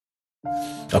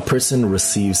A person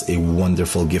receives a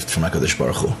wonderful gift from HaKadosh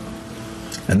Baruch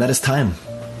Hu, and that is time.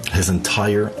 His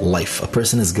entire life. A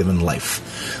person is given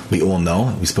life. We all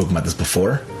know, we spoke about this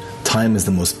before, time is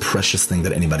the most precious thing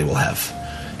that anybody will have.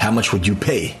 How much would you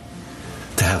pay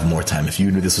to have more time? If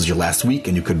you knew this was your last week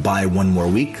and you could buy one more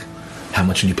week, how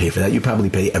much would you pay for that? You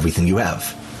probably pay everything you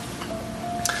have.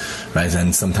 Right?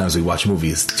 And sometimes we watch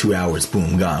movies, 2 hours,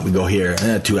 boom, gone. We go here,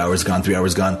 2 hours gone, 3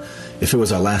 hours gone. If it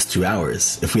was our last 2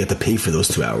 hours, if we had to pay for those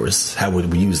 2 hours, how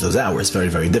would we use those hours? Very,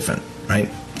 very different, right?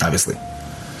 Obviously.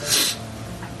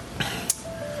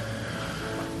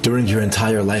 During your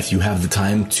entire life, you have the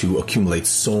time to accumulate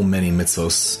so many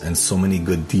mitzvos and so many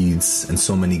good deeds and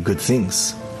so many good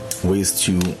things, ways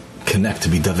to connect, to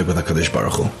be davik with HaKadosh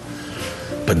Baruch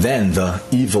Hu. But then the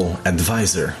evil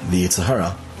advisor, the Yetzer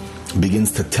Hara,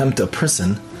 begins to tempt a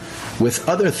person with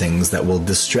other things that will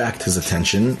distract his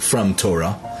attention from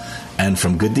Torah and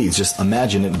from good deeds. Just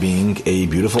imagine it being a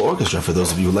beautiful orchestra for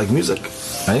those of you who like music,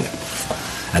 right?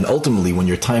 And ultimately, when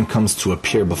your time comes to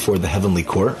appear before the heavenly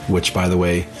court, which, by the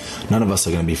way, none of us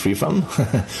are going to be free from,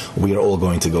 we are all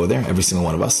going to go there, every single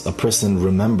one of us, a person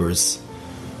remembers,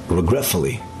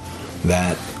 regretfully,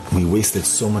 that we wasted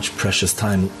so much precious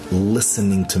time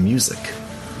listening to music.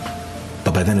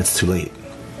 But by then it's too late.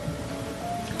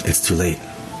 It's too late.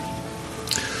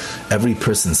 Every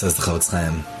person, says the Chofetz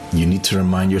Chaim, you need to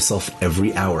remind yourself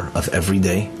every hour of every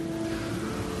day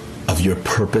of your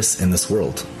purpose in this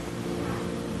world.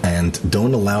 And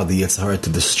don't allow the Yetzer Hara to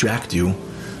distract you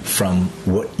from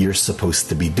what you're supposed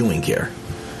to be doing here.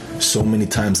 So many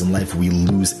times in life we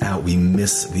lose out, we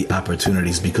miss the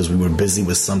opportunities because we were busy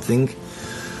with something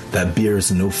that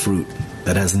bears no fruit,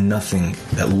 that has nothing,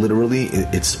 that literally,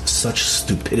 it's such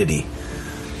stupidity.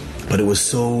 But it was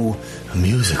so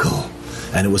musical,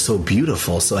 and it was so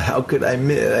beautiful, so how could I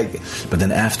miss? But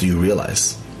then after you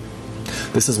realize,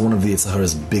 this is one of the Yetzer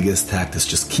Hara's biggest tactics.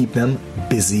 Just keep them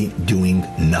busy doing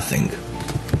nothing.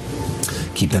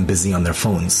 Keep them busy on their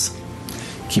phones.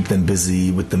 Keep them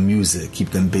busy with the music.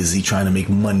 Keep them busy trying to make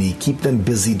money. Keep them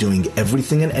busy doing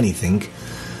everything and anything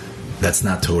that's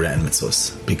not Torah and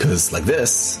mitzvos. Because like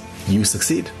this, you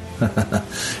succeed.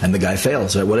 And the guy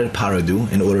fails, right? What did Paro do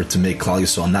in order to make Klal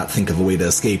Yisrael not think of a way to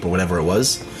escape or whatever it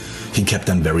was? He kept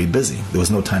them very busy. There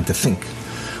was no time to think.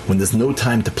 When there's no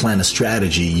time to plan a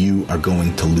strategy, you are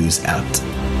going to lose out.